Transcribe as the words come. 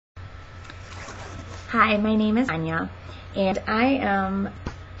Hi, my name is Tonya, and I am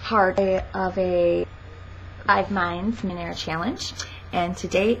part of a Five Minds Millionaire Challenge, and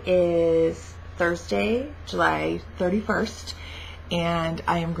today is Thursday, July 31st, and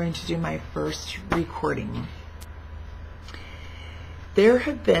I am going to do my first recording. There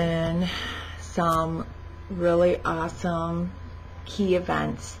have been some really awesome key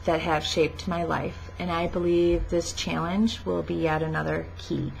events that have shaped my life, and I believe this challenge will be yet another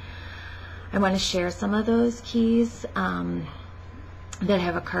key. I want to share some of those keys that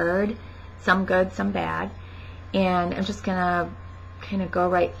have occurred, some good, some bad, and I'm just going to kind of go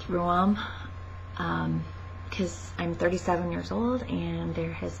right through them because I'm 37 years old and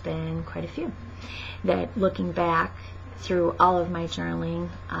there has been quite a few that, looking back through all of my journaling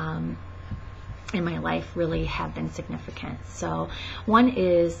in my life, really have been significant. So one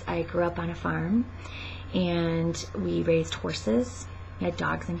is I grew up on a farm and we raised horses. We had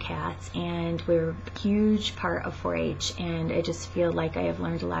dogs and cats, and we're a huge part of 4-H, and I just feel like I have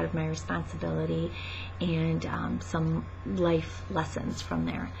learned a lot of my responsibility and some life lessons from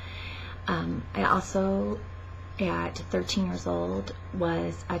there. I also, at 13 years old,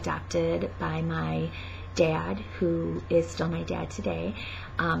 was adopted by my dad, who is still my dad today.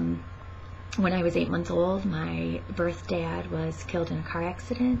 When I was 8 months old, my birth dad was killed in a car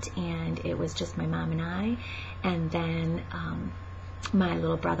accident, and it was just my mom and I, and then my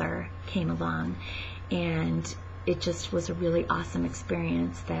little brother came along, and it just was a really awesome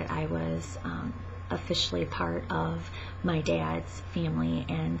experience that I was officially part of my dad's family.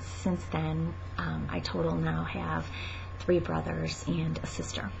 And since then, I total now have 3 brothers and a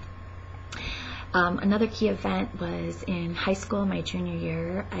sister. Another key event was in high school, my junior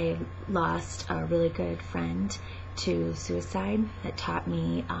year. I lost a really good friend to suicide. That taught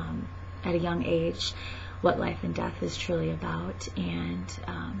me at a young age what life and death is truly about, and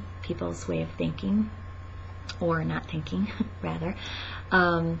people's way of thinking, or not thinking, rather.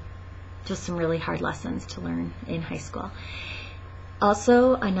 Just some really hard lessons to learn in high school.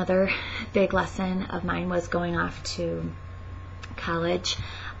 Also, another big lesson of mine was going off to college.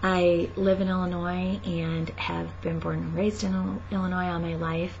 I live in Illinois and have been born and raised in Illinois all my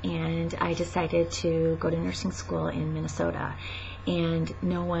life, and I decided to go to nursing school in Minnesota. And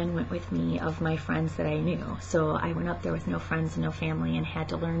no one went with me of my friends that I knew. So I went up there with no friends and no family and had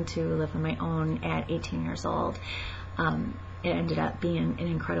to learn to live on my own at 18 years old. It ended up being an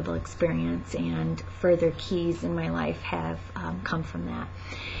incredible experience, and further keys in my life have come from that.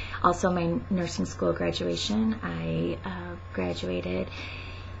 Also, my nursing school graduation, I graduated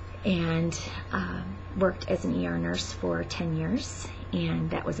and worked as an ER nurse for 10 years, and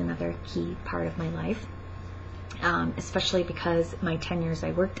that was another key part of my life. Especially because my 10 years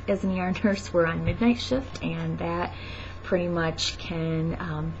I worked as an ER nurse were on midnight shift, and that pretty much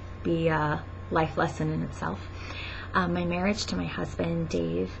can be a life lesson in itself. My marriage to my husband,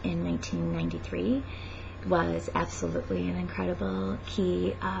 Dave, in 1993 was absolutely an incredible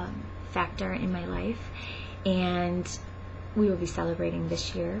key factor in my life, and we will be celebrating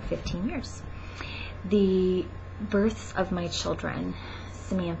this year 15 years. The births of my children,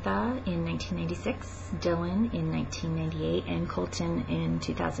 Samantha in 1996, Dylan in 1998, and Colton in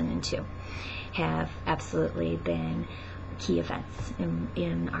 2002, have absolutely been key events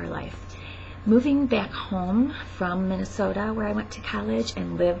in our life. Moving back home from Minnesota, where I went to college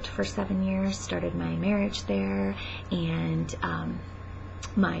and lived for 7 years, started my marriage there and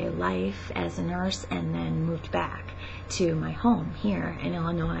my life as a nurse, and then moved back to my home here in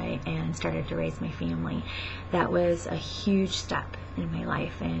Illinois and started to raise my family. That was a huge step in my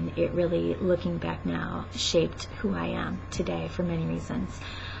life, and it really, looking back now, shaped who I am today for many reasons.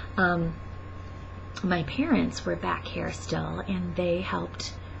 My parents were back here still, and they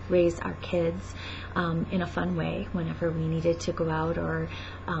helped raise our kids in a fun way whenever we needed to go out, or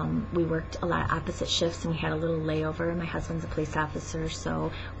we worked a lot of opposite shifts and we had a little layover. My husband's a police officer,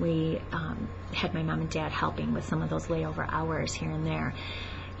 so we had my mom and dad helping with some of those layover hours here and there.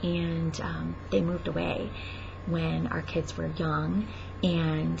 And they moved away when our kids were young,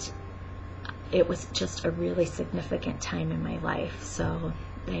 and it was just a really significant time in my life, so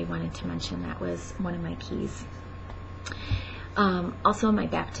I wanted to mention that was one of my keys. Also, my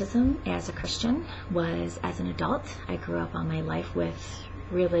baptism as a Christian was as an adult. I grew up all my life with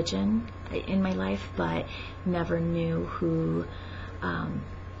religion in my life, but never knew who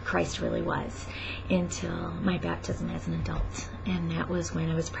Christ really was until my baptism as an adult, and that was when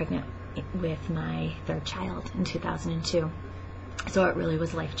I was pregnant with my 3rd child in 2002. So it really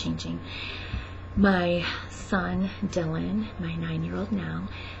was life-changing. My son, Dylan, my 9-year-old now,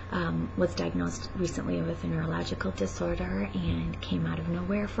 was diagnosed recently with a neurological disorder and came out of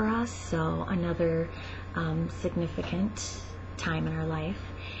nowhere for us, so another significant time in our life.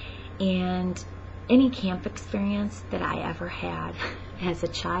 And any camp experience that I ever had as a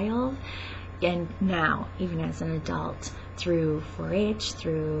child, and now even as an adult, through 4-H,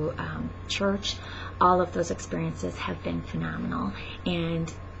 through church, all of those experiences have been phenomenal.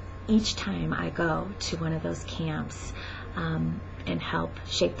 And each time I go to one of those camps and help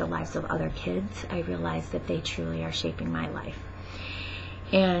shape the lives of other kids, I realize that they truly are shaping my life.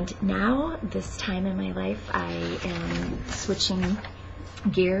 And now, this time in my life, I am switching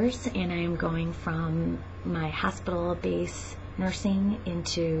gears, and I am going from my hospital-based nursing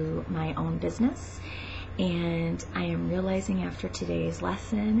into my own business. And I am realizing after today's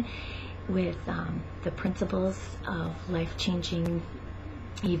lesson with the principles of life-changing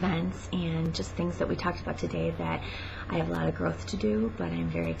events and just things that we talked about today, that I have a lot of growth to do, but I'm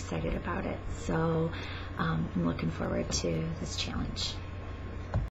very excited about it. So I'm looking forward to this challenge.